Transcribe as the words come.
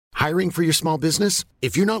Hiring for your small business?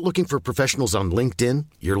 If you're not looking for professionals on LinkedIn,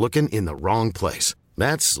 you're looking in the wrong place.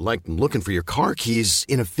 That's like looking for your car keys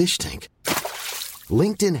in a fish tank.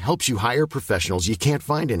 LinkedIn helps you hire professionals you can't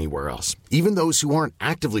find anywhere else, even those who aren't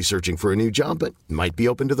actively searching for a new job but might be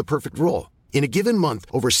open to the perfect role. In a given month,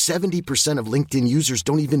 over 70% of LinkedIn users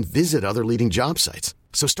don't even visit other leading job sites.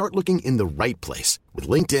 So start looking in the right place. With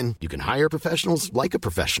LinkedIn, you can hire professionals like a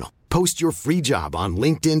professional. Post your free job on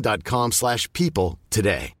linkedin.com/people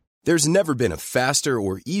today. There's never been a faster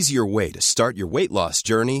or easier way to start your weight loss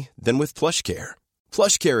journey than with PlushCare.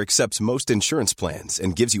 PlushCare accepts most insurance plans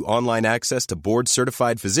and gives you online access to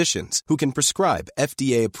board-certified physicians who can prescribe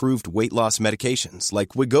FDA-approved weight loss medications like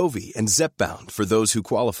Wegovy and Zepbound for those who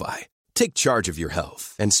qualify. Take charge of your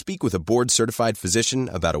health and speak with a board-certified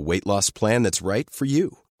physician about a weight loss plan that's right for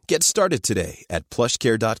you. Get started today at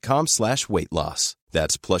plushcare.com/weight loss.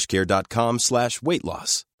 That's plushcare.com/weight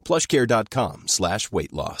loss.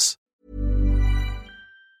 plushcare.com/weight loss.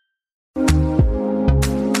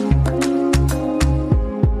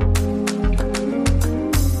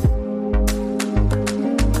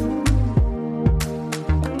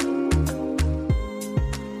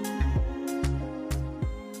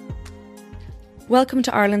 Welcome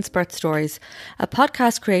to Ireland's Birth Stories, a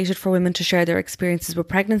podcast created for women to share their experiences with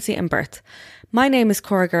pregnancy and birth. My name is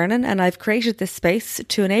Cora Gernan and I've created this space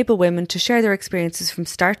to enable women to share their experiences from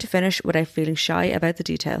start to finish without feeling shy about the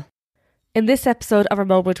detail. In this episode of Our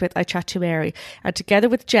Moment With, I chat to Mary, and together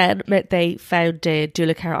with Jen, they founded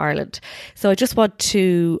Doula Care Ireland. So I just want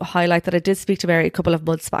to highlight that I did speak to Mary a couple of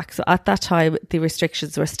months back. So at that time, the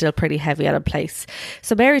restrictions were still pretty heavy and in place.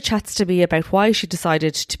 So Mary chats to me about why she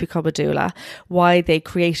decided to become a doula, why they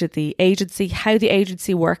created the agency, how the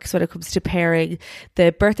agency works when it comes to pairing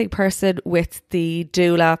the birthing person with the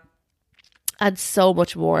doula, and so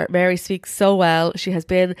much more. Mary speaks so well. She has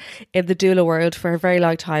been in the doula world for a very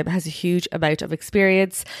long time, has a huge amount of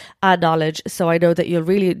experience and knowledge. So I know that you'll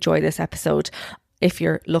really enjoy this episode if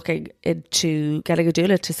you're looking into getting a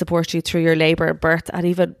doula to support you through your labour and birth, and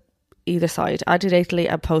even either side, antenatally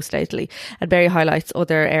and postnatally. And Mary highlights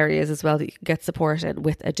other areas as well that you can get support in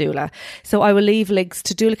with a doula. So I will leave links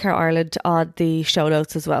to Doula Care Ireland on the show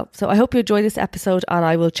notes as well. So I hope you enjoy this episode and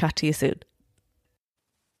I will chat to you soon.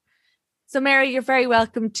 So Mary, you're very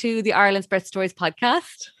welcome to the Ireland's Birth Stories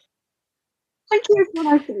podcast. Thank you. It's so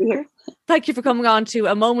nice to be here. Thank you for coming on to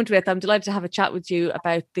A Moment With. I'm delighted to have a chat with you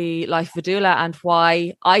about the life of a doula and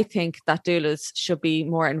why I think that doulas should be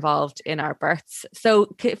more involved in our births.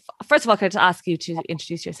 So first of all, can I just ask you to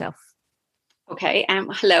introduce yourself? Okay.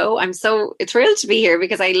 Hello. I'm so thrilled to be here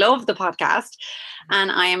because I love the podcast and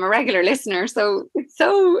I am a regular listener. So it's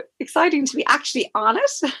so exciting to be actually on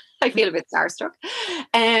it. I feel a bit starstruck.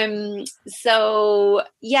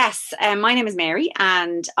 My name is Mary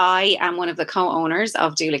and I am one of the co-owners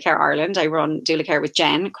of Doula Care Ireland. I run Doula Care with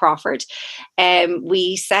Jen Crawford.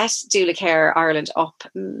 We set Doula Care Ireland up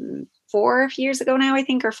 4 years ago now, I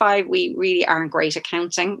think, or 5. We really aren't great at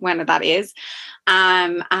counting when that is.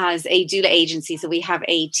 As a doula agency, so we have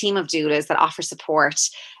a team of doulas that offer support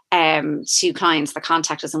to clients that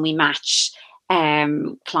contact us, and we match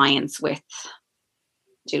clients with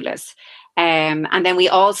doulas. And then we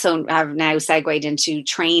also have now segued into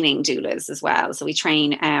training doulas as well. So we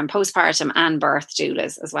train postpartum and birth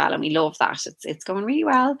doulas as well. And we love that. It's going really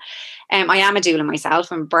well. I am a doula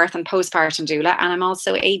myself. I'm a birth and postpartum doula. And I'm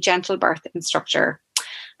also a gentle birth instructor.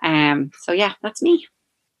 That's me.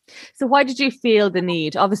 So why did you feel the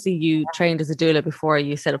need? Obviously, you trained as a doula before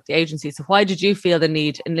you set up the agency. So why did you feel the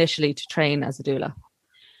need initially to train as a doula?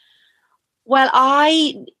 Well,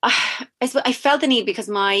 I felt the need because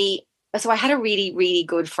I had a really, really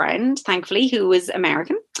good friend, thankfully, who was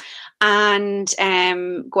American. And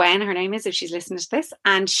Gwen, her name is, if she's listening to this,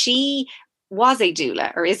 and she was a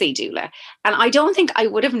doula or is a doula. And I don't think I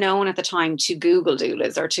would have known at the time to Google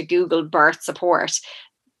doulas or to Google birth support.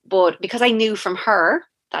 But because I knew from her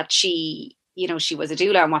that she was a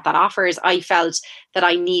doula and what that offers, I felt that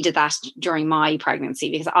I needed that during my pregnancy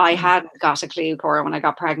because I hadn't got a clue, Cora, when I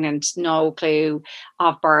got pregnant, no clue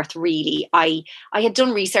of birth, really. I had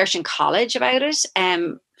done research in college about it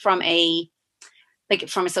from a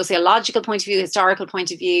sociological point of view, historical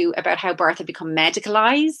point of view, about how birth had become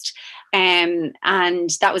medicalized. And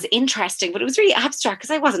that was interesting, but it was really abstract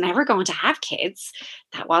because I wasn't ever going to have kids.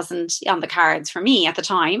 That wasn't on the cards for me at the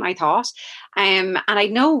time, I thought. And I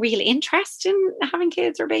had no real interest in having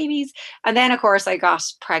kids or babies. And then, of course, I got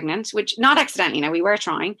pregnant, which not accidentally, we were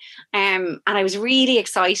trying. And I was really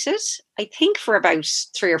excited, I think for about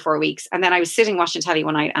 3 or 4 weeks. And then I was sitting watching telly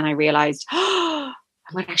one night and I realized,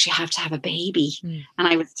 I might actually have to have a baby. And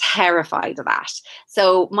I was terrified of that.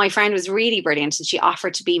 So my friend was really brilliant and she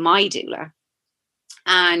offered to be my doula.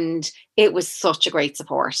 And it was such a great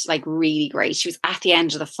support, like really great. She was at the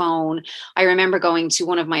end of the phone. I remember going to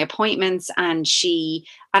one of my appointments and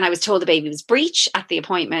I was told the baby was breech at the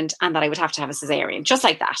appointment and that I would have to have a cesarean, just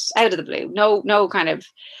like that, out of the blue. No kind of,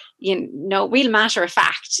 real matter of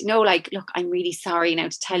fact, like, look, I'm really sorry now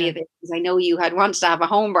to tell you this, because I know you had wanted to have a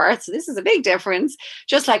home birth. So this is a big difference.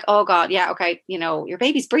 Just like, oh God, yeah, okay. Your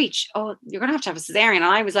baby's breech. Oh, you're going to have a cesarean. And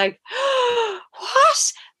I was like,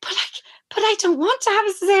 what? But I don't want to have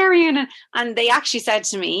a cesarean. And they actually said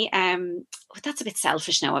to me, that's a bit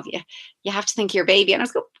selfish now of you. You have to think of your baby. And I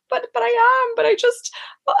was going, but I am,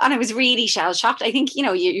 and I was really shell shocked. I think,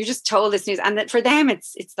 you're just told this news, and that for them,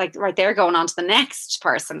 it's like, right, they're going on to the next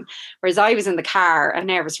person. Whereas I was in the car, a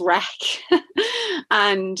nervous wreck.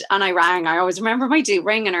 and I rang. I always remember my dude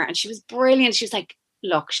ringing her, and she was brilliant. She was like,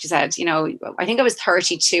 look, she said, I think I was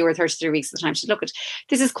 32 or 33 weeks at the time. She said, look,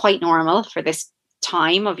 this is quite normal for this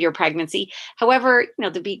time of your pregnancy. However,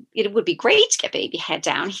 it would be great to get baby head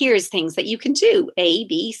down. Here's things that you can do: A,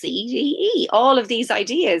 B, C, D, E, all of these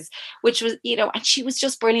ideas, which was, and she was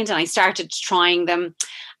just brilliant. And I started trying them.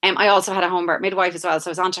 I also had a home birth midwife as well.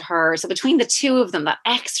 So I was onto her. So between the two of them, that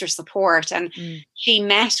extra support, and she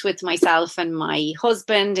met with myself and my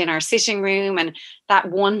husband in our sitting room, and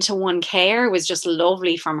that one-to-one care was just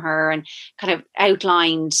lovely from her, and kind of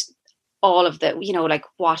outlined all of the, like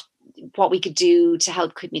what we could do to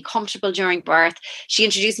help keep me comfortable during birth. She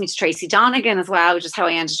introduced me to Tracy Donegan as well, which is how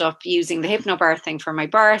I ended up using the hypnobirthing for my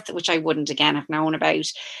birth, which I wouldn't again have known about.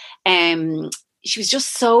 She was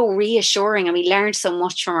just so reassuring, and we learned so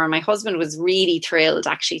much from her. My husband was really thrilled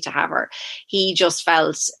actually to have her. He just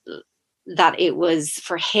felt that it was,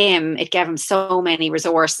 for him, it gave him so many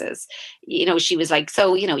resources. She was like,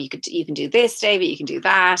 so, you can do this, David, you can do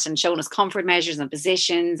that, and showing us comfort measures and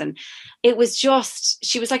positions. And it was just,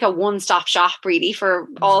 she was like a one-stop shop really for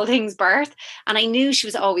all things birth. And I knew she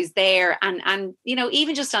was always there. And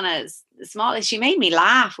even just on a small, she made me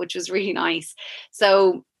laugh, which was really nice.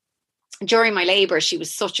 So during my labor, she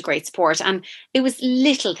was such a great support, and it was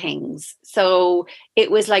little things. So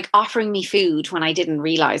it was like offering me food when I didn't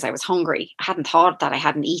realize I was hungry. I hadn't thought that I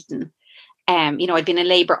hadn't eaten. I'd been in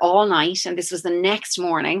labor all night, and this was the next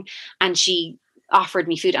morning, and she offered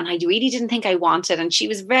me food, and I really didn't think I wanted. And she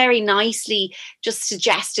was very nicely just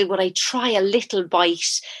suggested, would I try a little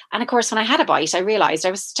bite? And of course, when I had a bite, I realized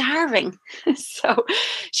I was starving. So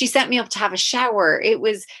she sent me up to have a shower.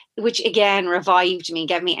 Which again revived me,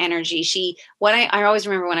 gave me energy. I always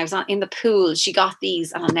remember when I was in the pool, she got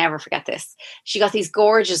these, and I'll never forget this. She got these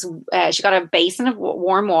gorgeous, she got a basin of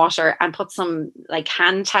warm water and put some like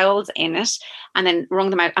hand towels in it, and then wrung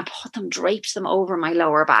them out and draped them over my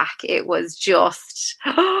lower back. It was just,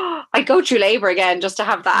 I'd go through labor again just to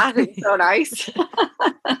have that. It's so nice.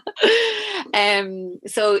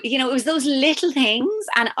 So, it was those little things.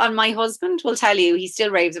 And my husband will tell you, he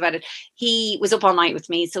still raves about it. He was up all night with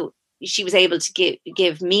me. So she was able to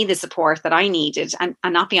give me the support that I needed, and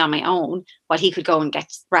not be on my own while he could go and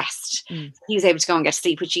get rest. He was able to go and get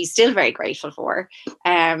sleep, which he's still very grateful for,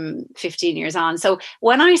 15 years on. So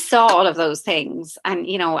when I saw all of those things, and,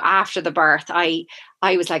 after the birth, I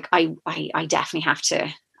was like, I definitely have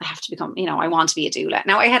to become, I want to be a doula.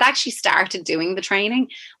 Now, I had actually started doing the training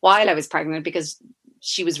while I was pregnant, because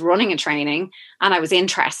she was running a training and I was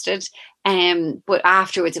interested. But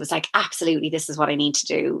afterwards it was like, absolutely, this is what I need to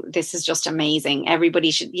do. This is just amazing. Everybody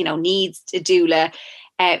should, needs a doula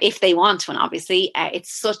if they want one, obviously.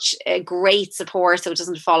 It's such a great support, so it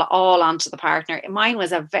doesn't fall all onto the partner. Mine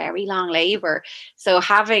was a very long labor. So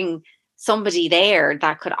having somebody there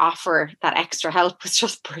that could offer that extra help was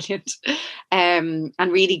just brilliant, and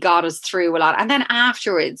really got us through a lot. And then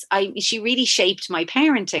afterwards, she really shaped my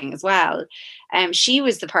parenting as well. She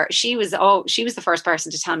was the first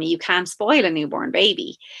person to tell me you can't spoil a newborn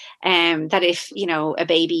baby. That if a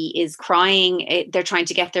baby is crying, they're trying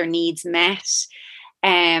to get their needs met.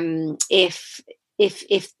 If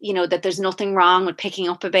that there's nothing wrong with picking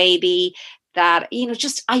up a baby. That,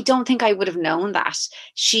 I don't think I would have known that.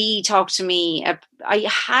 She talked to me. I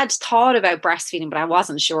had thought about breastfeeding, but I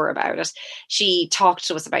wasn't sure about it. She talked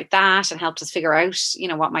to us about that and helped us figure out,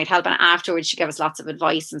 what might help. And afterwards, she gave us lots of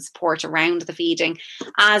advice and support around the feeding,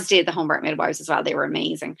 as did the home birth midwives as well. They were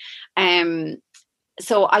amazing.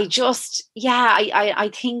 So I just,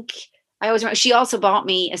 I think I always remember she also got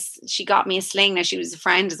me a sling. Now, she was a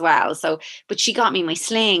friend as well. So, but she got me my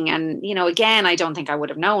sling. And, again, I don't think I would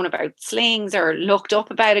have known about slings or looked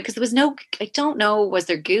up about it, because there was I don't know, was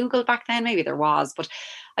there Google back then? Maybe there was, but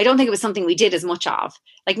I don't think it was something we did as much of.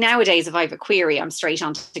 Like nowadays, if I have a query, I'm straight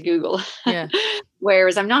onto Google. Yeah.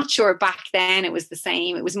 Whereas I'm not sure back then it was the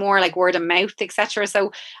same. It was more like word of mouth, etc.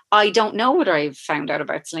 So I don't know what I've found out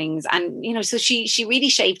about slings. And, so she really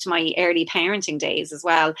shaped my early parenting days as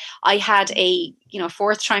well. I had a,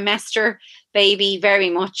 fourth trimester baby, very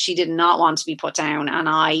much. She did not want to be put down. And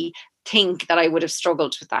I think that I would have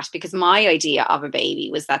struggled with that, because my idea of a baby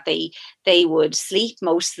was that they would sleep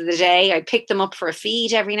most of the day. I'd pick them up for a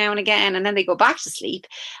feed every now and again, and then they go back to sleep,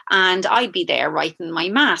 and I'd be there writing my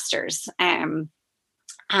masters. And,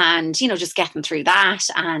 just getting through that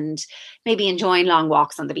and maybe enjoying long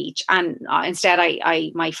walks on the beach. And instead,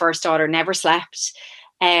 my first daughter never slept.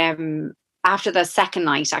 After the second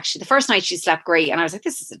night, actually, the first night she slept great. And I was like,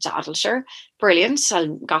 this is a doddle, sure. Brilliant. I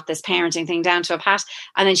got this parenting thing down to a pat.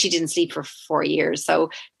 And then she didn't sleep for 4 years. So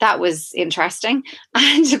that was interesting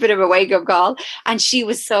and a bit of a wake-up call. And she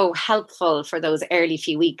was so helpful for those early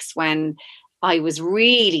few weeks when I was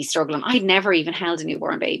really struggling. I'd never even held a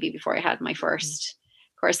newborn baby before I had my first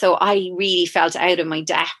course. So I really felt out of my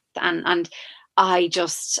depth, and I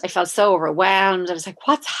felt so overwhelmed. I was like,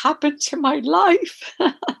 what's happened to my life?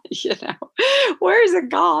 Where's it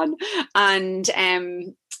gone? And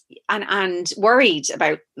worried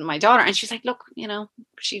about my daughter. And she's like, look,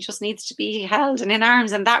 she just needs to be held and in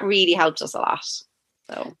arms. And that really helped us a lot.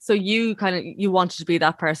 So you wanted to be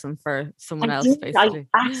that person for someone else, basically.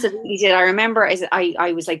 I absolutely did. I remember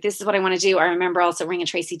I was like, this is what I want to do. I remember also ringing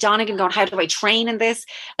Tracy Donegan going, how do I train in this?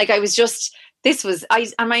 Like, I was just, this was,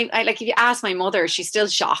 if you ask my mother, she's still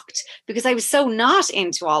shocked, because I was so not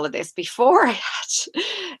into all of this before I had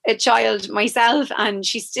a child myself. And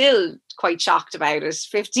she's still quite shocked about it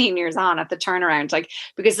 15 years on at the turnaround,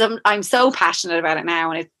 because I'm so passionate about it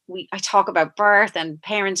now. And I talk about birth and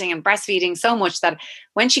parenting and breastfeeding so much that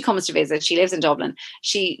when she comes to visit, she lives in Dublin,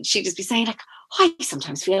 she just be saying, like, I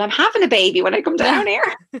sometimes feel I'm having a baby when I come down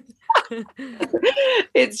here.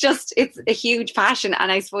 It's a huge passion. And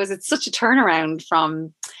I suppose it's such a turnaround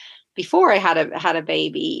from before I had a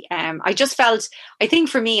baby. I just felt, I think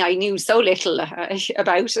for me, I knew so little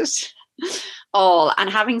about it all, and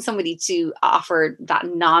having somebody to offer that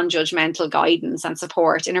non-judgmental guidance and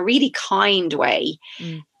support in a really kind way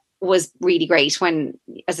was really great. When,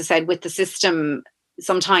 as I said, with the system,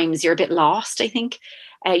 sometimes you're a bit lost, I think.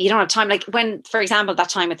 You don't have time. Like when, for example, that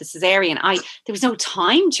time at the cesarean, there was no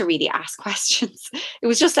time to really ask questions. It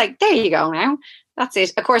was just like, there you go now. That's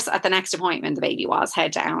it. Of course, at the next appointment, the baby was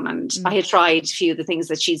head down, and I had tried a few of the things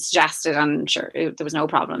that she'd suggested, and sure, there was no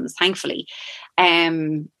problems, thankfully.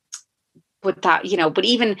 But that, but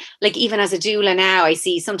even as a doula now, I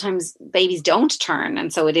see sometimes babies don't turn.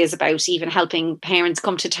 And so it is about even helping parents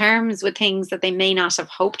come to terms with things that they may not have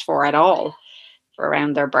hoped for at all for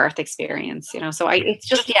around their birth experience, So it's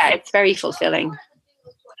just, it's very fulfilling.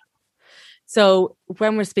 So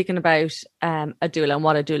when we're speaking about a doula and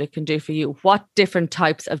what a doula can do for you, what different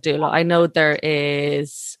types of doula? I know there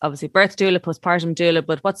is obviously birth doula, postpartum doula,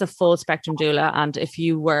 but what's a full spectrum doula? And if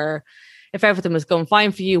everything was going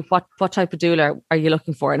fine for you, what type of doula are you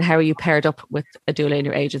looking for, and how are you paired up with a doula in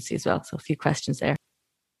your agency as well? So a few questions there.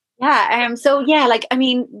 Yeah. There's birth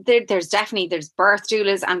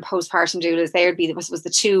doulas and postpartum doulas. Was the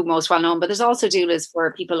two most well known, but there's also doulas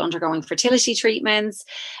for people undergoing fertility treatments.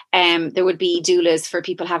 There would be doulas for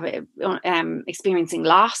people experiencing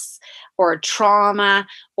loss or trauma,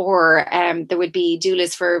 or there would be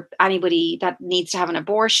doulas for anybody that needs to have an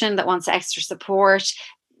abortion, that wants extra support.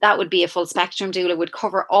 That would be a full spectrum doula, would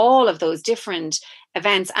cover all of those different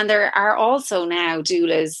events. And there are also now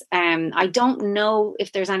doulas. I don't know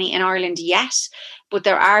if there's any in Ireland yet, but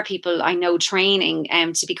there are people I know training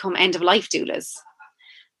to become end-of-life doulas,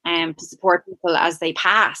 to support people as they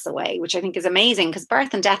pass away, which I think is amazing, because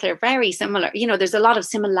birth and death are very similar. There's a lot of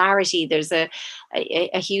similarity. There's a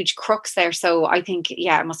huge crux there. So I think,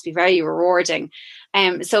 it must be very rewarding.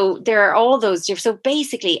 So there are all those different. So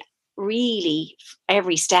basically, really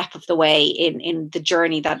every step of the way in the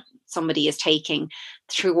journey that somebody is taking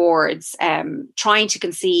towards trying to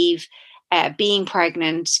conceive, being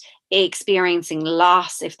pregnant, experiencing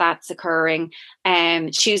loss if that's occurring,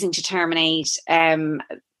 choosing to terminate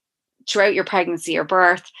throughout your pregnancy or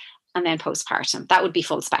birth, and then postpartum. That would be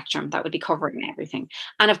full spectrum. That would be covering everything.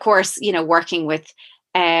 And of course, working with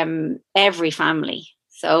every family.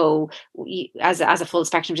 So as a full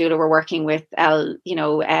spectrum doula, we're working with,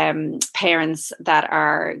 parents that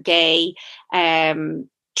are gay,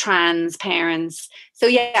 trans parents. So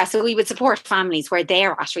we would support families where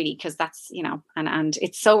they're at, really, because that's, and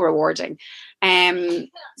it's so rewarding.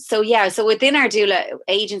 So within our doula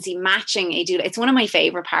agency, matching a doula, it's one of my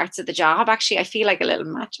favorite parts of the job. Actually, I feel like a little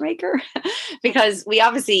matchmaker because we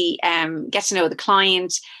obviously get to know the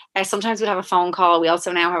client. Sometimes we'll have a phone call. We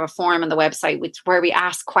also now have a form on the website where we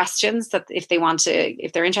ask questions that if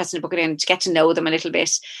they're interested to book it in, to get to know them a little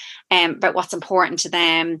bit about what's important to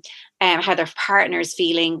them, how their partner is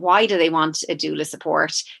feeling, why do they want a doula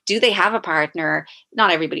support? Do they have a partner?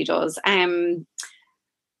 Not everybody does.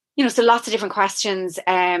 So lots of different questions.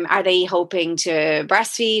 Are they hoping to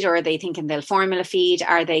breastfeed, or are they thinking they'll formula feed?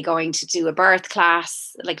 Are they going to do a birth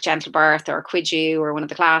class like gentle birth or Quidu or one of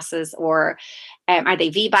the classes, or are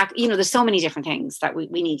they VBAC? There's so many different things that we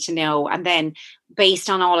need to know. And then based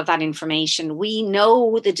on all of that information, we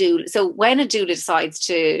know the doula. So when a doula decides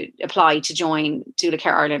to apply to join Doula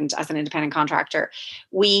Care Ireland as an independent contractor,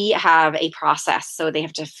 we have a process. So they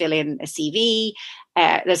have to fill in a CV.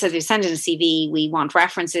 So they send in a CV. We want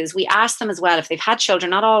references. We ask them as well if they've had children.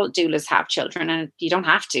 Not all doulas have children, and you don't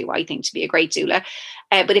have to, I think, to be a great doula.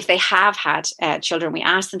 But if they have had children, we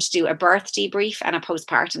ask them to do a birth debrief and a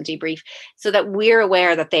postpartum debrief, so that we're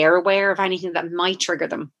aware that they're aware of anything that might trigger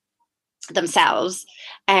them themselves.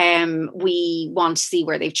 We want to see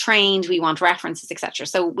where they've trained. We want references, etc.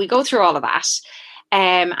 So we go through all of that.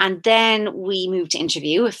 And then we move to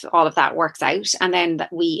interview if all of that works out. And then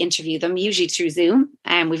we interview them usually through Zoom.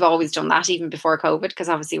 And we've always done that even before COVID, because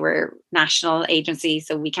obviously we're a national agency,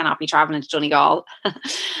 so we cannot be traveling to Donegal.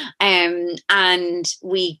 And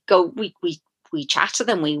we chat to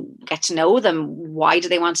them. We get to know them. Why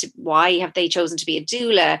have they chosen to be a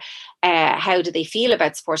doula? How do they feel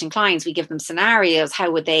about supporting clients? We give them scenarios. How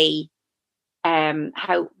would they kind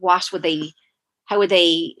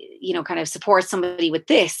of support somebody with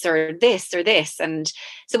this or this or this? And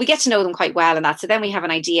so we get to know them quite well in that. So then we have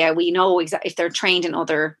an idea. We know if they're trained in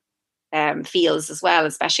other fields as well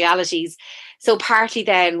as specialities. So partly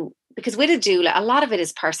then, because with a doula, a lot of it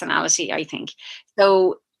is personality, I think.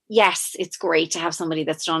 So yes, it's great to have somebody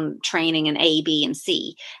that's done training in A, B, and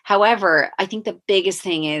C. However, I think the biggest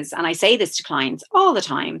thing is, and I say this to clients all the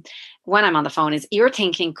time when I'm on the phone, is you're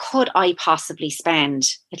thinking, could I possibly spend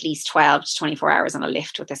at least 12 to 24 hours on a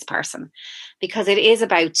lift with this person? Because it is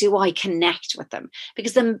about, do I connect with them?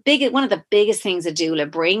 Because one of the biggest things a doula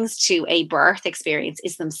brings to a birth experience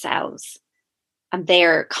is themselves and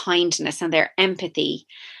their kindness and their empathy.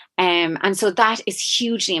 And so that is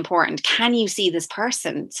hugely important. Can you see this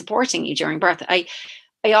person supporting you during birth? I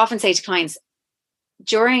often say to clients,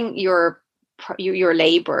 during your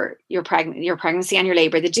labor, your pregnancy and your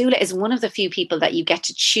labor, the doula is one of the few people that you get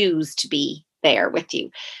to choose to be there with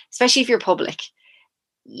you, especially if you're public.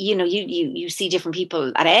 You see different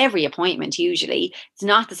people at every appointment. Usually it's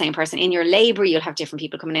not the same person. In your labor, you'll have different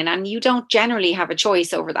people coming in, and you don't generally have a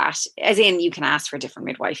choice over that. As in, you can ask for a different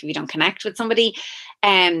midwife if you don't connect with somebody,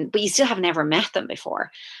 but you still have never met them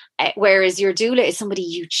before. Whereas your doula is somebody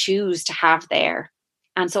you choose to have there.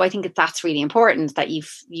 And so I think that's really important, that you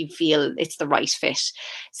feel it's the right fit.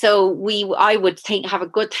 So I would have a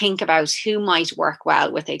good think about who might work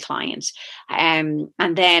well with a client. And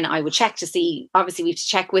then I would check to see, obviously we have to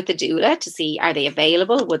check with the doula to see, are they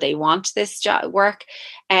available? Would they want this work?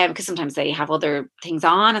 Because sometimes they have other things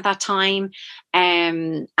on at that time,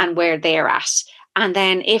 and where they're at. And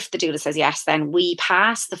then if the doula says yes, then we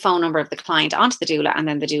pass the phone number of the client onto the doula, and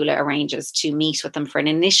then the doula arranges to meet with them for an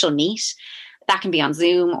initial meet. That can be on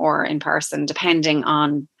Zoom or in person, depending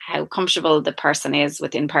on how comfortable the person is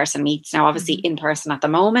with in-person meets. Now, obviously, in person at the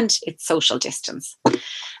moment, it's social distance.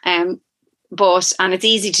 And it's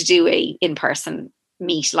easy to do a in-person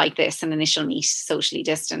meet like this, an initial meet, socially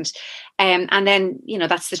distant. And then,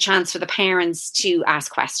 that's the chance for the parents to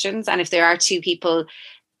ask questions. And if there are two people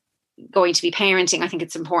going to be parenting, I think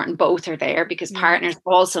it's important both are there, because partners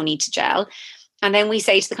also need to gel. And then we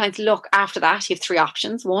say to the clients, look, after that, you have three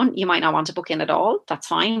options. One, you might not want to book in at all. That's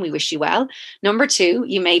fine. We wish you well. Number two,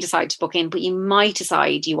 you may decide to book in, but you might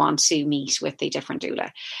decide you want to meet with a different doula.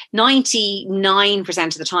 99%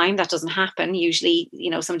 of the time, that doesn't happen. Usually,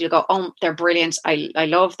 somebody will go, oh, they're brilliant. I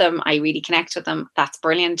love them. I really connect with them. That's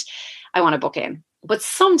brilliant. I want to book in. But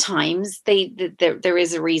sometimes there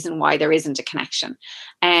is a reason why there isn't a connection.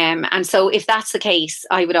 And so if that's the case,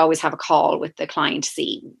 I would always have a call with the client to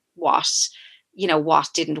see what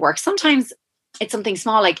didn't work. Sometimes it's something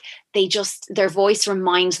small, like their voice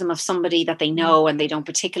reminds them of somebody that they know and they don't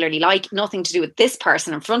particularly like, nothing to do with this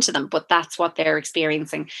person in front of them, but that's what they're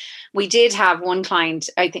experiencing. We did have one client,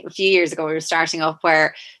 I think a few years ago, we were starting up,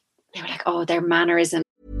 where they were like, oh, their mannerism.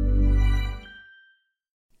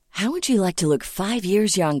 How would you like to look 5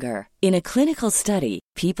 years younger? In a clinical study,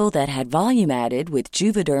 people that had volume added with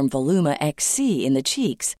Juvederm Voluma XC in the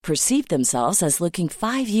cheeks perceived themselves as looking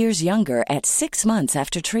 5 years younger at 6 months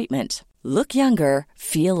after treatment. Look younger,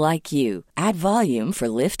 feel like you. Add volume for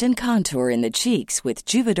lift and contour in the cheeks with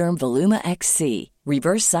Juvederm Voluma XC.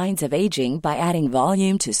 Reverse signs of aging by adding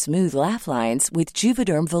volume to smooth laugh lines with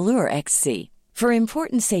Juvederm Volure XC. For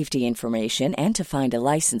important safety information and to find a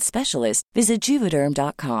licensed specialist, visit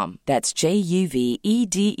Juvederm.com. That's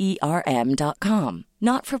JUVEDERM.com.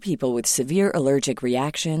 Not for people with severe allergic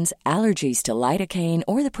reactions, allergies to lidocaine,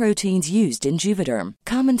 or the proteins used in Juvederm.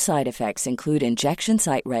 Common side effects include injection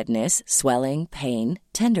site redness, swelling, pain,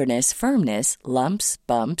 tenderness, firmness, lumps,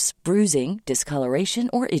 bumps, bruising, discoloration,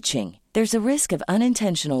 or itching. There's a risk of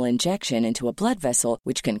unintentional injection into a blood vessel,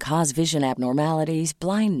 which can cause vision abnormalities,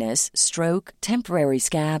 blindness, stroke, temporary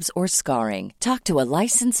scabs, or scarring. Talk to a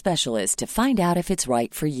licensed specialist to find out if it's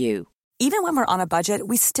right for you. Even when we're on a budget,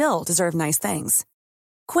 we still deserve nice things.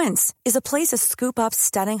 Quince is a place to scoop up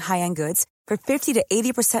stunning high-end goods for 50 to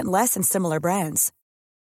 80% less than similar brands.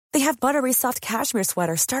 They have buttery soft cashmere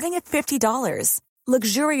sweaters starting at $50,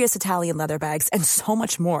 luxurious Italian leather bags, and so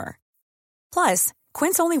much more. Plus,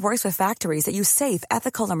 Quince only works with factories that use safe,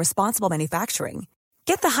 ethical, and responsible manufacturing.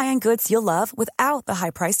 Get the high-end goods you'll love without the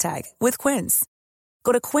high price tag with Quince.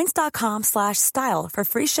 Go to quince.com/style for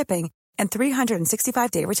free shipping and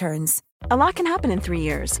 365-day returns. A lot can happen in 3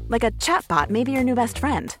 years, like a chatbot may be your new best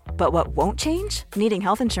friend. But what won't change? Needing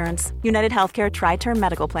health insurance. United Healthcare Tri-Term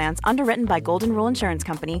Medical Plans, underwritten by Golden Rule Insurance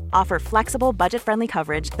Company, offer flexible, budget-friendly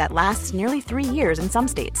coverage that lasts nearly 3 years in some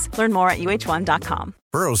states. Learn more at UH1.com.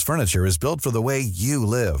 Burrow's furniture is built for the way you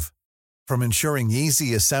live. From ensuring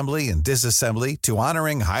easy assembly and disassembly to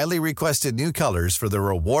honoring highly requested new colors for their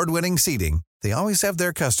award-winning seating, they always have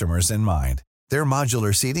their customers in mind. Their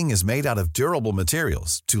modular seating is made out of durable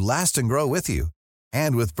materials to last and grow with you.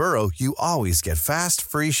 And with Burrow, you always get fast,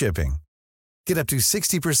 free shipping. Get up to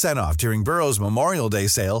 60% off during Burrow's Memorial Day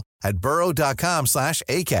sale at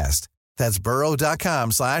burrow.com/ACAST. That's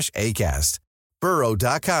burrow.com/ACAST.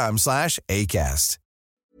 burrow.com/ACAST.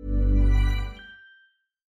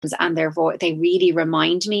 And their voice, they really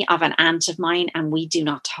remind me of an aunt of mine, and we do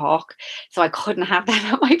not talk, so I couldn't have them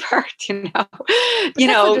at my birth.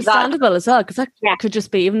 Understandable as well, because that could just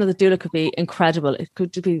be, even though the doula could be incredible, it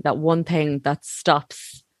could just be that one thing that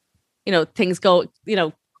stops, things go,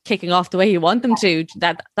 kicking off the way you want them to.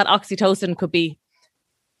 That oxytocin could be,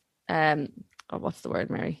 what's the word,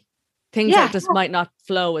 Mary? Things that just might not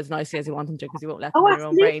flow as nicely as you want them to, because you won't let them in your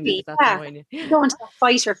own brain. That's annoying you. Go into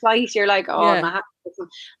fight or flight. You're like, I'm not happy.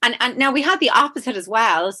 And now we had the opposite as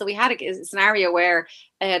well. So we had a scenario where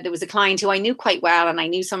there was a client who I knew quite well, and I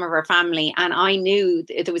knew some of her family, and I knew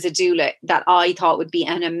there was a doula that I thought would be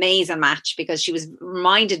an amazing match, because she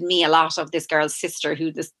reminded me a lot of this girl's sister,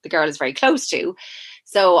 who the girl is very close to.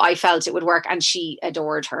 So I felt it would work, and she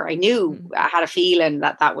adored her. I knew, I had a feeling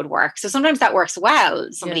that would work. So sometimes that works well.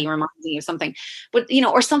 Somebody reminds you of something, but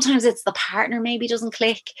or sometimes it's the partner maybe doesn't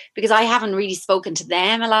click, because I haven't really spoken to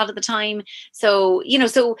them a lot of the time. So,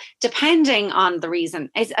 so depending on the reason,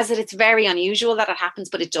 it's very unusual that it happens,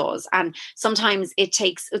 but it does. And sometimes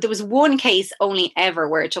there was one case only ever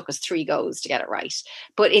where it took us 3 goes to get it right.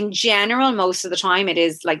 But in general, most of the time it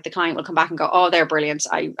is like the client will come back and go, oh, they're brilliant.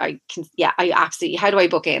 I absolutely, how do I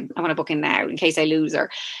book in? I want to book in now in case I lose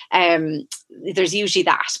her. There's usually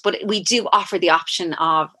that, but we do offer the option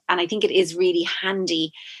of, and I think it is really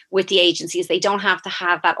handy with the agencies, they don't have to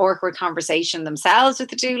have that awkward conversation themselves with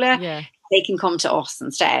the doula. Yeah. They can come to us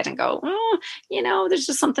instead and go, there's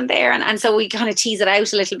just something there. And so we kind of tease it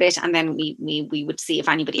out a little bit, and then we would see if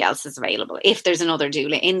anybody else is available, if there's another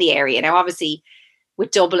doula in the area. Now, obviously,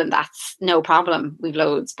 with Dublin, that's no problem. We've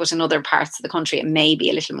loads, but in other parts of the country, it may be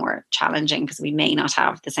a little more challenging, because we may not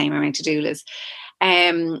have the same amount of doulas.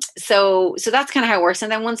 So that's kind of how it works.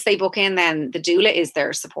 And then once they book in, then the doula is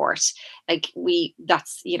their support. Like we're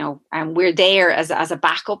there as a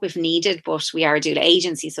backup if needed, but we are a doula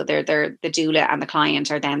agency. So they're the doula and the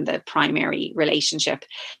client are then the primary relationship.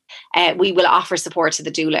 We will offer support to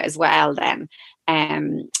the doula as well then.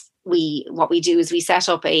 What we do is we set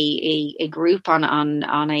up a group on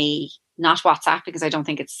a, not WhatsApp, because I don't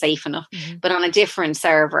think it's safe enough, but on a different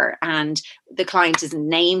server, and the client isn't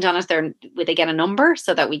named on it. They get a number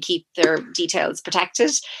so that we keep their details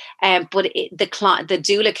protected. But the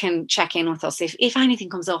doula can check in with us if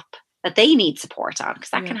anything comes up that they need support on,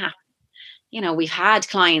 because that can happen. We've had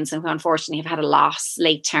clients who unfortunately have had a loss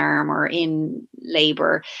late term or in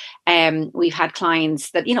labour. We've had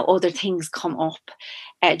clients that, other things come up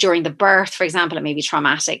during the birth, for example. It may be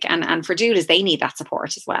traumatic. And for doulas, they need that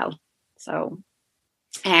support as well. So.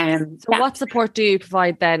 So what support do you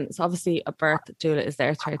provide then? So obviously a birth doula is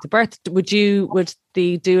there throughout the birth. Would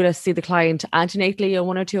the doula see the client antenatally on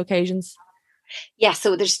one or two occasions? Yeah,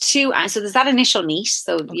 so there's two. So there's that initial meet.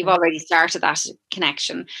 So you've already started that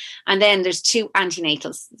connection. And then there's two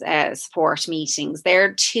antenatal support meetings.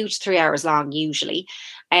 They're 2 to 3 hours long usually.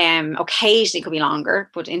 Occasionally it could be longer,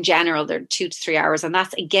 but in general they're 2 to 3 hours. And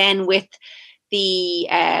that's again with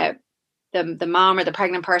the mom or the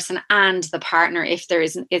pregnant person and the partner, if there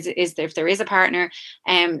is a partner.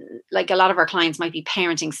 Like a lot of our clients might be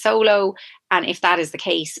parenting solo, and if that is the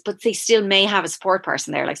case, but they still may have a support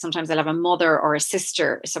person there. Like sometimes they'll have a mother or a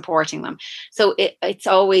sister supporting them. So it's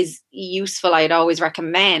always useful. I'd always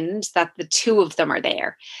recommend that the two of them are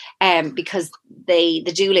there, because the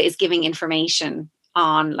doula is giving information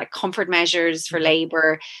on like comfort measures for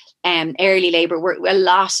labor, early labor.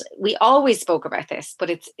 We always spoke about this, but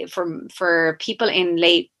it's for people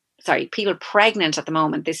people pregnant at the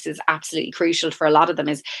moment. This is absolutely crucial for a lot of them,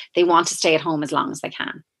 is they want to stay at home as long as they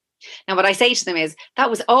can. Now, what I say to them is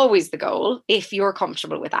that was always the goal, if you're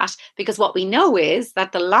comfortable with that, because what we know is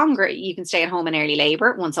that the longer you can stay at home in early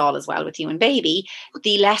labor, once all is well with you and baby,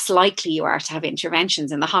 the less likely you are to have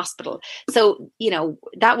interventions in the hospital. So,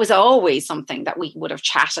 that was always something that we would have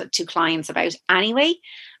chatted to clients about anyway.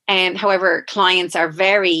 However, clients are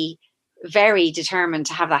very, very determined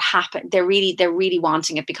to have that happen. They're really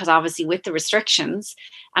wanting it, because obviously with the restrictions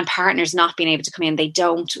and partners not being able to come in, they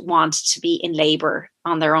don't want to be in labor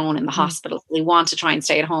on their own in the hospital. They want to try and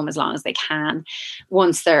stay at home as long as they can,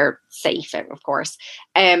 once they're safe, of course.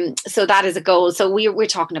 So that is a goal. So we're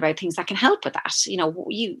talking about things that can help with that.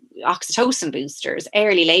 Oxytocin boosters,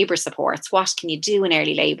 early labor supports. What can you do in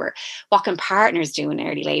early labor? What can partners do in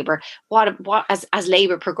early labor? What as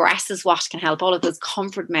labor progresses, what can help? All of those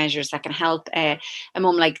comfort measures that can help a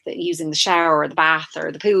mum, like using the shower or the bath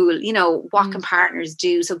or the pool. What can partners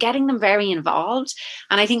do? So getting them very involved.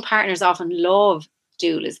 And I think partners often love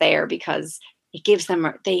doulas there, because it gives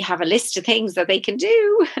them, they have a list of things that they can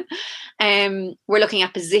do. We're looking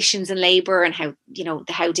at positions in labor and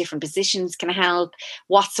how different positions can help,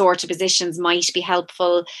 what sort of positions might be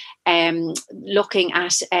helpful, looking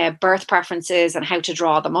at birth preferences and how to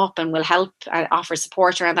draw them up, and will help offer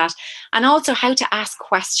support around that. And also how to ask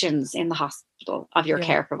questions in the hospital of your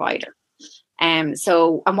care provider. And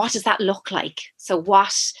what does that look like? So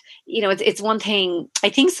what, it's one thing. I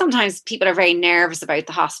think sometimes people are very nervous about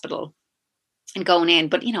the hospital and going in,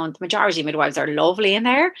 but the majority of midwives are lovely in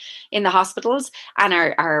there in the hospitals and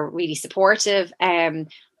are really supportive. And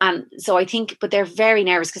so I think, but they're very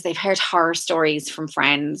nervous because they've heard horror stories from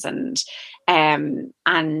friends, and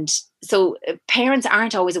so parents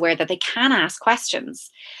aren't always aware that they can ask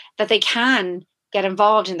questions, that they can get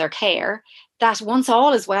involved in their care, that once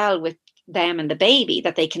all is well with them and the baby,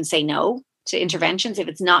 that they can say no to interventions if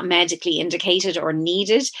it's not medically indicated or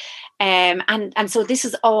needed. And so this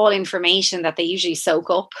is all information that they usually soak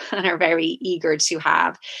up and are very eager to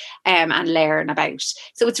have and learn about.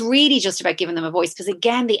 So it's really just about giving them a voice, because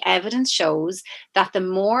again, the evidence shows that the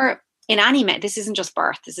more in any this isn't just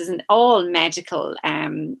birth, this isn't all medical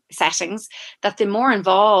settings, that the more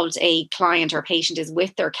involved a client or patient is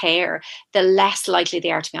with their care, the less likely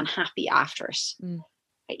they are to be unhappy after it.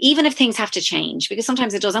 Even if things have to change, because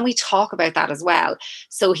sometimes it does. And we talk about that as well.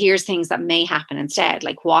 So here's things that may happen instead.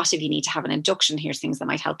 Like, what if you need to have an induction? Here's things that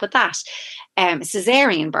might help with that.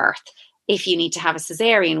 Cesarean birth. If you need to have a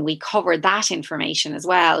cesarean, we cover that information as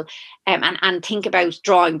well. And think about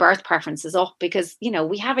drawing birth preferences up, because,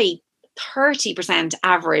 we have a 30%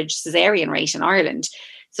 average cesarean rate in Ireland.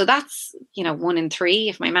 So that's, 1 in 3,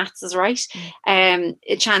 if my maths is right.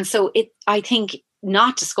 Chance. So I think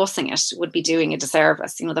not discussing it would be doing a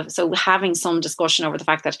disservice, so having some discussion over the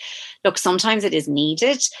fact that, look, sometimes it is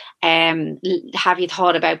needed. Have you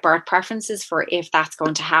thought about birth preferences for if that's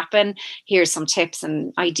going to happen? Here's some tips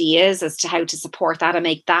and ideas as to how to support that and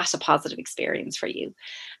make that a positive experience for you.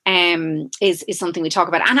 Is something we talk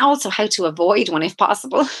about, and also how to avoid one if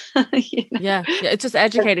possible. Yeah, it's just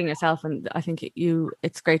educating yourself, and I think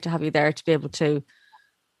it's great to have you there to be able to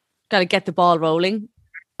kind of get the ball rolling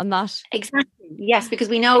on that. Exactly. Yes, because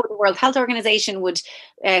we know the World Health Organization would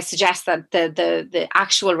suggest that the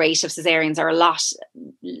actual rate of cesareans are a lot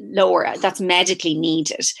lower. That's medically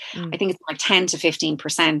needed. I think it's like 10 to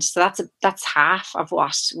 15%. So that's half of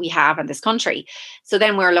what we have in this country. So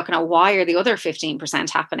then we're looking at, why are the other 15%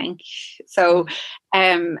 happening? So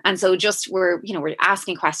and so just we're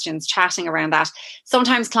asking questions, chatting around that.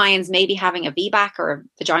 Sometimes clients may be having a VBAC or a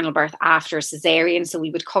vaginal birth after a cesarean, so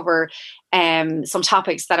we would cover some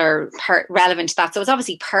topics that are relevant relevant to that. So it's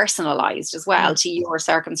obviously personalized as well to your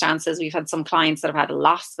circumstances. We've had some clients that have had a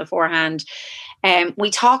loss beforehand.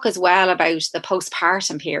 We talk as well about the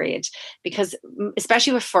postpartum period, because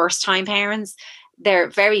especially with first-time parents, they're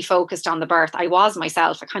very focused on the birth. I was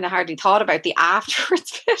myself. I kind of hardly thought about the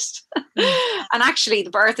afterwards bit. And actually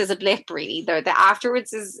the birth is a blip, really. The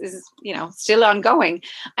afterwards is still ongoing.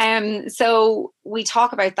 So we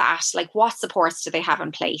talk about that, like what supports do they have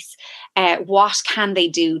in place? What can they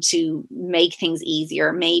do to make things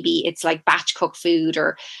easier? Maybe it's like batch cook food,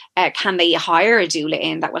 or can they hire a doula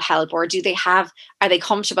in that will help? Or are they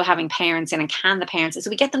comfortable having parents in, and can the parents? So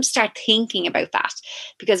we get them to start thinking about that,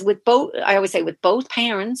 because I always say with both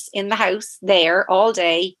parents in the house there all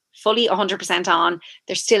day, fully 100% on,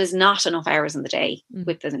 there still is not enough hours in the day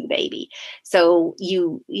with the new baby. So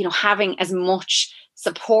having as much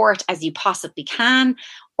support as you possibly can,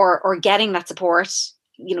 or getting that support,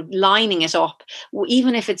 lining it up,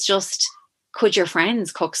 even if it's just, could your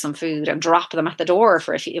friends cook some food and drop them at the door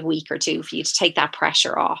for a week or two for you to take that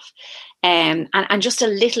pressure off? And just a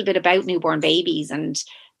little bit about newborn babies and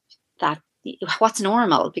that, what's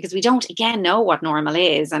normal, because we don't, again, know what normal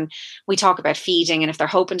is. And we talk about feeding, and if they're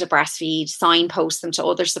hoping to breastfeed, signpost them to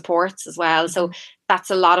other supports as well. So that's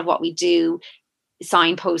a lot of what we do,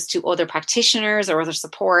 signpost to other practitioners or other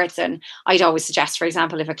supports. And I'd always suggest, for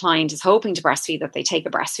example, if a client is hoping to breastfeed, that they take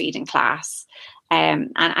a breastfeeding class,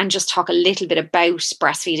 and just talk a little bit about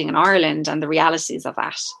breastfeeding in Ireland and the realities of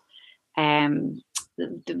that.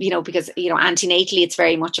 Because antenatally it's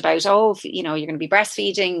very much about, you're going to be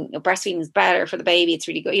breastfeeding is better for the baby, it's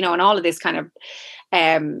really good, and all of this kind of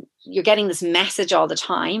you're getting this message all the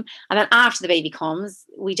time. And then after the baby comes,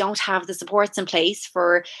 we don't have the supports in place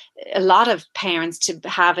for a lot of parents to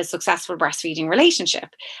have a successful breastfeeding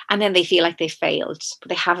relationship, and then they feel like they failed, but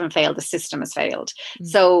they haven't failed, the system has failed.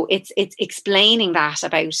 So it's explaining that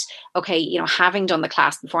about, having done the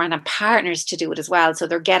class before, and then partners to do it as well, so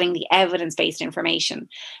they're getting the evidence-based information.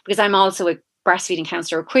 Because I'm also a breastfeeding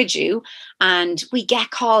counsellor at Quidju, and we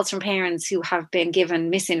get calls from parents who have been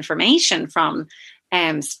given misinformation from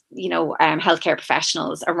healthcare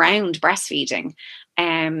professionals around breastfeeding.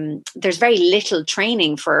 There's very little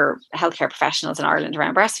training for healthcare professionals in Ireland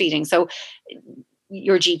around breastfeeding. So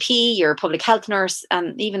your GP, your public health nurse,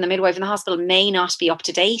 and even the midwife in the hospital may not be up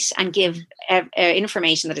to date and give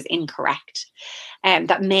information that is incorrect,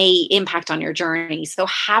 that may impact on your journey. So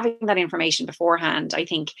having that information beforehand, I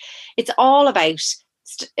think it's all about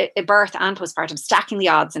birth and postpartum, stacking the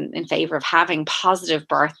odds in favor of having positive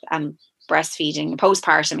birth and breastfeeding,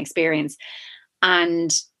 postpartum experience.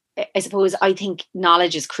 And I think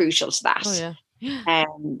knowledge is crucial to that. Oh, yeah.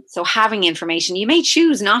 So having information, you may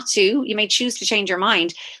choose not to, you may choose to change your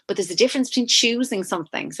mind, but there's a difference between choosing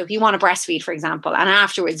something. So if you want to breastfeed, for example, and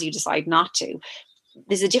afterwards you decide not to,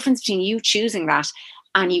 there's a difference between you choosing that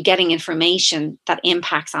and you getting information that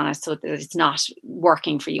impacts on it, so that it's not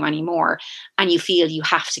working for you anymore and you feel you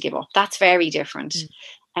have to give up. That's very different.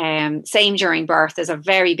 Same during birth. There's a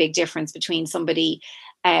very big difference between somebody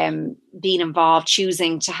being involved,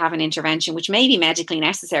 choosing to have an intervention, which may be medically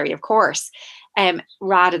necessary, of course,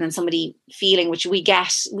 rather than somebody feeling, which we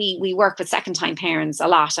get, we work with second time parents a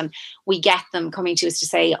lot, and we get them coming to us to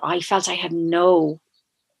say, I felt I had no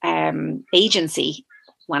agency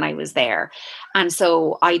when I was there, and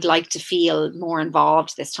so I'd like to feel more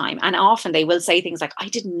involved this time. And often they will say things like, I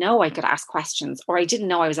didn't know I could ask questions, or I didn't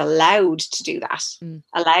know I was allowed to do that.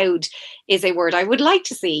 Allowed is a word I would like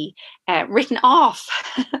to see written off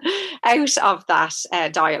out of that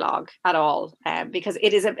dialogue at all, because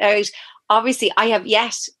it is about, obviously I have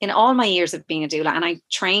yet, in all my years of being a doula, and I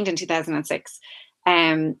trained in 2006,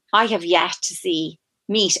 I have yet to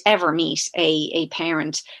meet a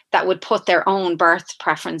parent that would put their own birth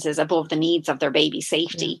preferences above the needs of their baby's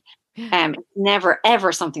safety. Never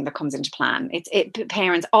ever something that comes into plan.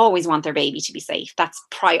 Parents always want their baby to be safe. That's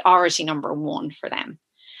priority number one for them.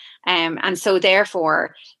 And so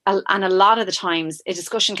therefore, and a lot of the times a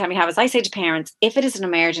discussion can be had, as I say to parents, if it is an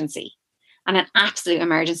emergency, and an absolute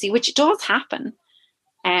emergency, which does happen,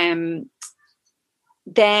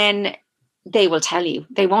 then they will tell you.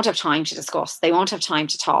 They won't have time to discuss. They won't have time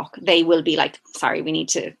to talk. They will be like, sorry, we need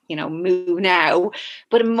to, move now.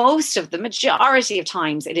 But most of the majority of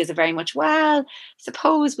times it is a very much, well,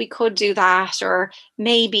 suppose we could do that. Or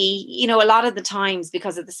maybe, a lot of the times,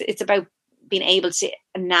 because of this, it's about being able to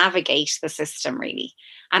navigate the system really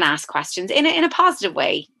and ask questions in a positive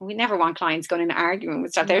way. We never want clients going in and arguing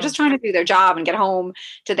with stuff. They're just trying to do their job and get home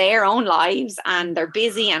to their own lives, and they're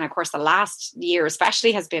busy. And of course, the last year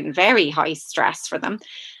especially has been very high stress for them.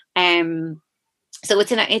 So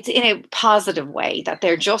it's in a positive way that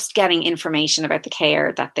they're just getting information about the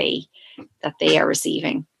care that they they are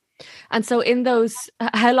receiving. And so in those,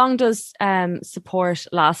 how long does support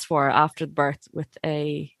last for after the birth with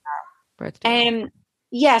a birth?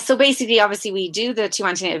 Yeah, so basically, obviously, we do the 2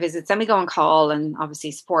 antenatal visits, then we go on call and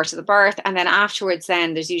obviously support to the birth. And then afterwards,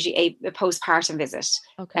 then there's usually a postpartum visit.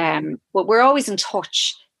 Okay. But we're always in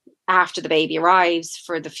touch after the baby arrives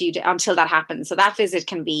for the few days until that happens. So that visit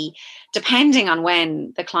can be, depending on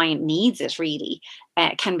when the client needs it, really,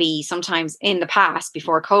 can be sometimes in the past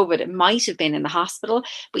before COVID. It might have been in the hospital,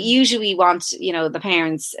 but usually we want, the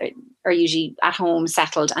parents are usually at home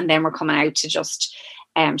settled, and then we're coming out to just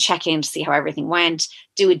check in to see how everything went,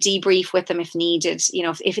 do a debrief with them if needed.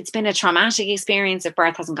 If it's been a traumatic experience, if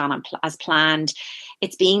birth hasn't gone as planned,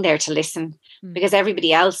 it's being there to listen, because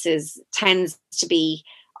everybody else's tends to be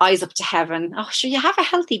eyes up to heaven. Oh, sure, you have a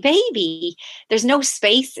healthy baby. There's no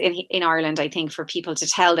space in Ireland, I think, for people to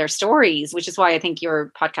tell their stories, which is why I think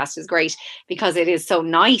your podcast is great, because it is so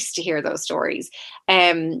nice to hear those stories.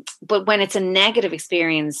 But when it's a negative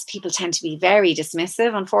experience, people tend to be very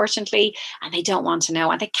dismissive, unfortunately, and they don't want to know,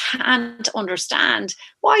 and they can't understand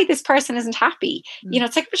why this person isn't happy.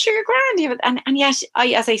 It's like, but sure, you're grand. And yet,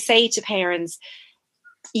 as I say to parents,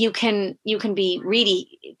 you can be really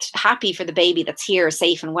happy for the baby that's here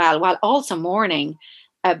safe and well, while also mourning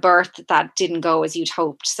a birth that didn't go as you'd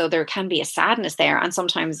hoped. So there can be a sadness there, and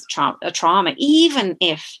sometimes a trauma, even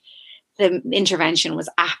if the intervention was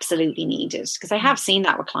absolutely needed. Because I have seen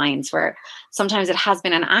that with clients where sometimes it has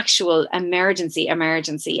been an actual emergency and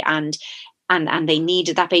that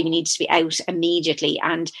baby needed to be out immediately.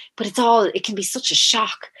 But it can be such a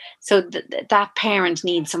shock. So that parent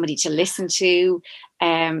needs somebody to listen to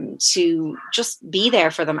just be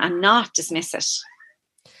there for them and not dismiss it.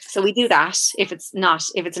 So we do that if it's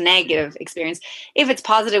a negative experience. If it's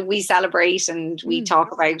positive, we celebrate and we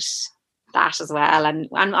talk about that as well. And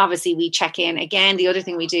obviously we check in. Again, the other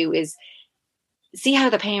thing we do is see how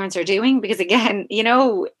the parents are doing, because again,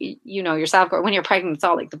 yourself, when you're pregnant, it's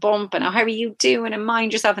all like the bump and how are you doing and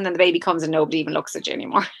mind yourself, and then the baby comes and nobody even looks at you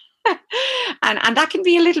anymore. and that can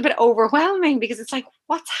be a little bit overwhelming, because it's like,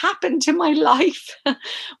 what's happened to my life?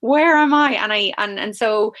 Where am I? And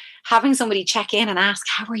so having somebody check in and ask,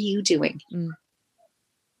 how are you doing?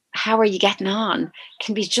 How are you getting on?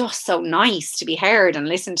 Can be just so nice to be heard and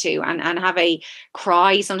listened to, and have a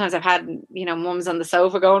cry. Sometimes I've had, mums on the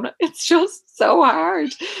sofa going, it's just so hard.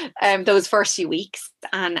 Those first few weeks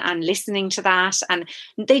and listening to that. And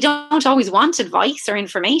they don't always want advice or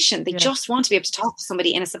information. They just want to be able to talk to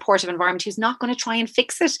somebody in a supportive environment who's not going to try and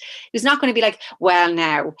fix it. Who's not going to be like, well,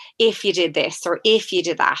 now, if you did this or if you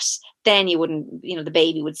did that, then you wouldn't, the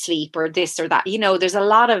baby would sleep or this or that. There's a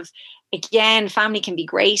lot of, again, family can be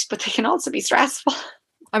great, but they can also be stressful.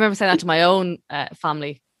 I remember saying that to my own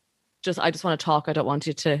family. I just want to talk. I don't want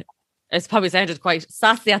you to. It's probably sounded quite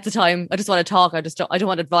sassy at the time. I just want to talk. I don't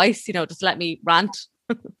want advice. Just let me rant.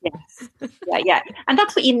 Yes. Yeah. And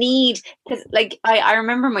that's what you need. Because I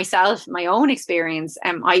remember myself, my own experience.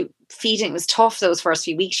 Feeding was tough those first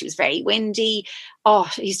few weeks. She was very windy.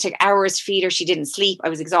 Oh, it used to take hours to feed her. She didn't sleep. I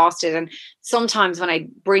was exhausted. And sometimes when I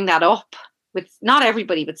bring that up, with not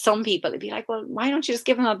everybody, but some people, it'd be like, well, why don't you just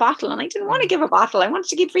give him a bottle? And I didn't want to give a bottle. I wanted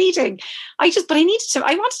to keep feeding. I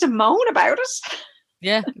wanted to moan about it.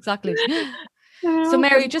 Yeah, exactly. So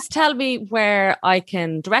Mary, just tell me where I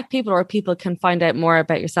can direct people, or people can find out more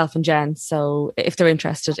about yourself and Jen. So if they're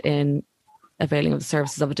interested in availing of the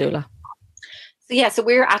services of a doula. So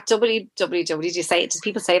we're at www. Does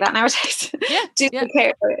people say that nowadays? Yeah.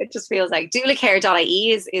 Doulacare, it just feels like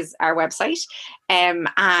doulacare.ie is our website.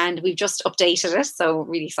 And we've just updated it. So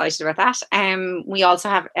really excited about that. We also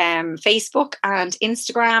have Facebook and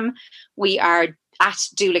Instagram. We are at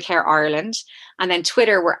Doulacare Ireland. And then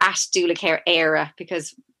Twitter, we're at Doulacare Era,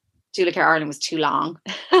 because Doulacare Ireland was too long.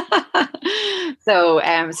 So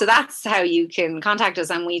that's how you can contact us.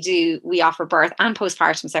 And we offer birth and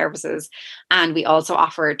postpartum services. And we also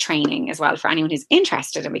offer training as well for anyone who's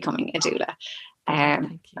interested in becoming a doula.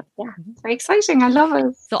 It's very exciting. I love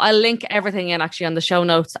it. So I'll link everything in actually on the show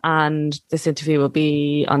notes, and this interview will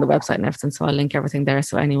be on the website and everything. So I'll link everything there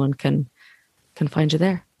so anyone can find you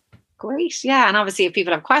there. Great. Yeah. And obviously if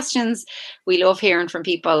people have questions, we love hearing from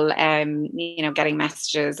people, getting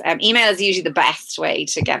messages. Email is usually the best way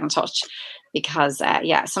to get in touch, because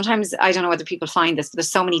sometimes I don't know whether people find this, but there's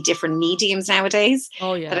so many different mediums nowadays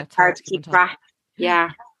that it's hard to keep track.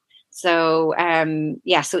 Yeah. So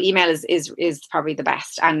so email is probably the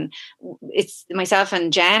best. And it's myself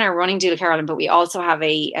and Jen are running Doulacare Ireland, but we also have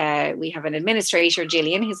an administrator,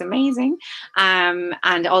 Gillian, who's amazing,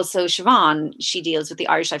 and also Siobhan. She deals with the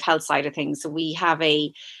Irish Life Health side of things. So we have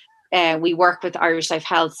a we work with Irish Life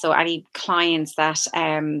Health. So any clients that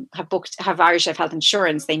have Irish Life Health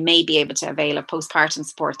insurance, they may be able to avail of postpartum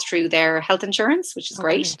support through their health insurance, which is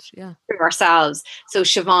great. Yeah. Through ourselves. So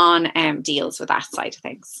Siobhan deals with that side of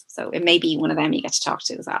things. So it may be one of them you get to talk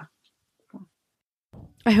to as well.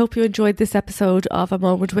 I hope you enjoyed this episode of A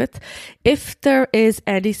Moment With. If there is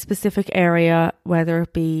any specific area, whether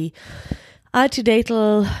it be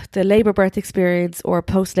antenatal, the labour birth experience, or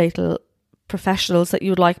postnatal professionals that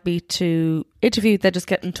you would like me to interview, then just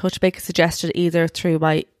get in touch, make a suggestion either through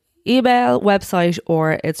my email, website,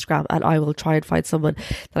 or Instagram, and I will try and find someone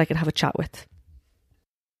that I can have a chat with.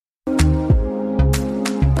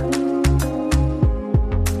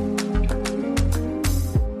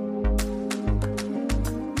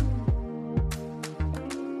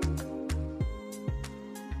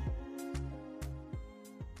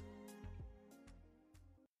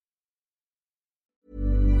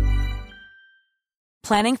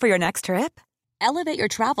 Planning for your next trip? Elevate your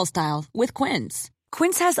travel style with Quince.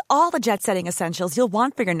 Quince has all the jet-setting essentials you'll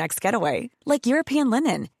want for your next getaway, like European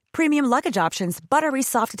linen, premium luggage options, buttery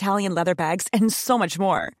soft Italian leather bags, and so much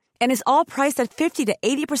more. And is all priced at 50 to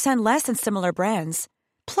 80% less than similar brands.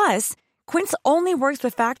 Plus, Quince only works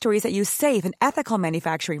with factories that use safe and ethical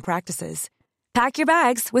manufacturing practices. Pack your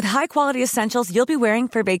bags with high-quality essentials you'll be wearing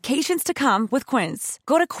for vacations to come with Quince.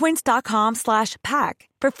 Go to quince.com/pack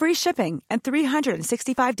for free shipping and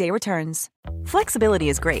 365-day returns. Flexibility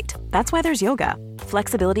is great. That's why there's yoga.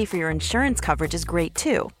 Flexibility for your insurance coverage is great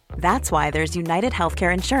too. That's why there's United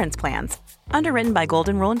Healthcare Insurance Plans. Underwritten by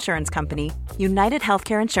Golden Rule Insurance Company, United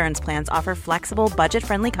Healthcare Insurance Plans offer flexible,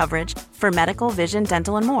 budget-friendly coverage for medical, vision,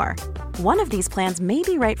 dental, and more. One of these plans may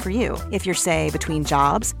be right for you if you're, say, between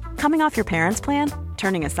jobs, coming off your parents' plan,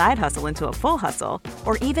 turning a side hustle into a full hustle,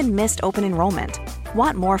 or even missed open enrollment.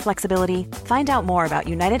 Want more flexibility? Find out more about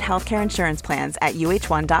United Healthcare Insurance Plans at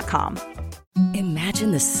uh1.com.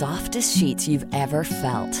 Imagine the softest sheets you've ever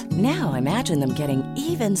felt. Now imagine them getting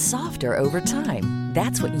even softer over time.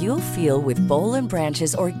 That's what you'll feel with Boll &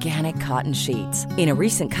 Branch's organic cotton sheets. In a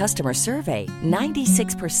recent customer survey,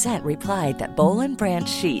 96% replied that Boll & Branch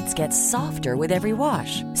sheets get softer with every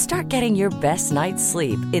wash. Start getting your best night's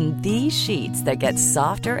sleep in these sheets that get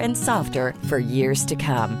softer and softer for years to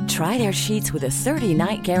come. Try their sheets with a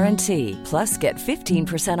 30-night guarantee. Plus, get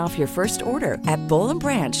 15% off your first order at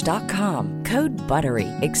bollandbranch.com. Code BUTTERY.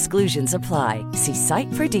 Exclusions apply. See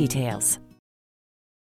site for details.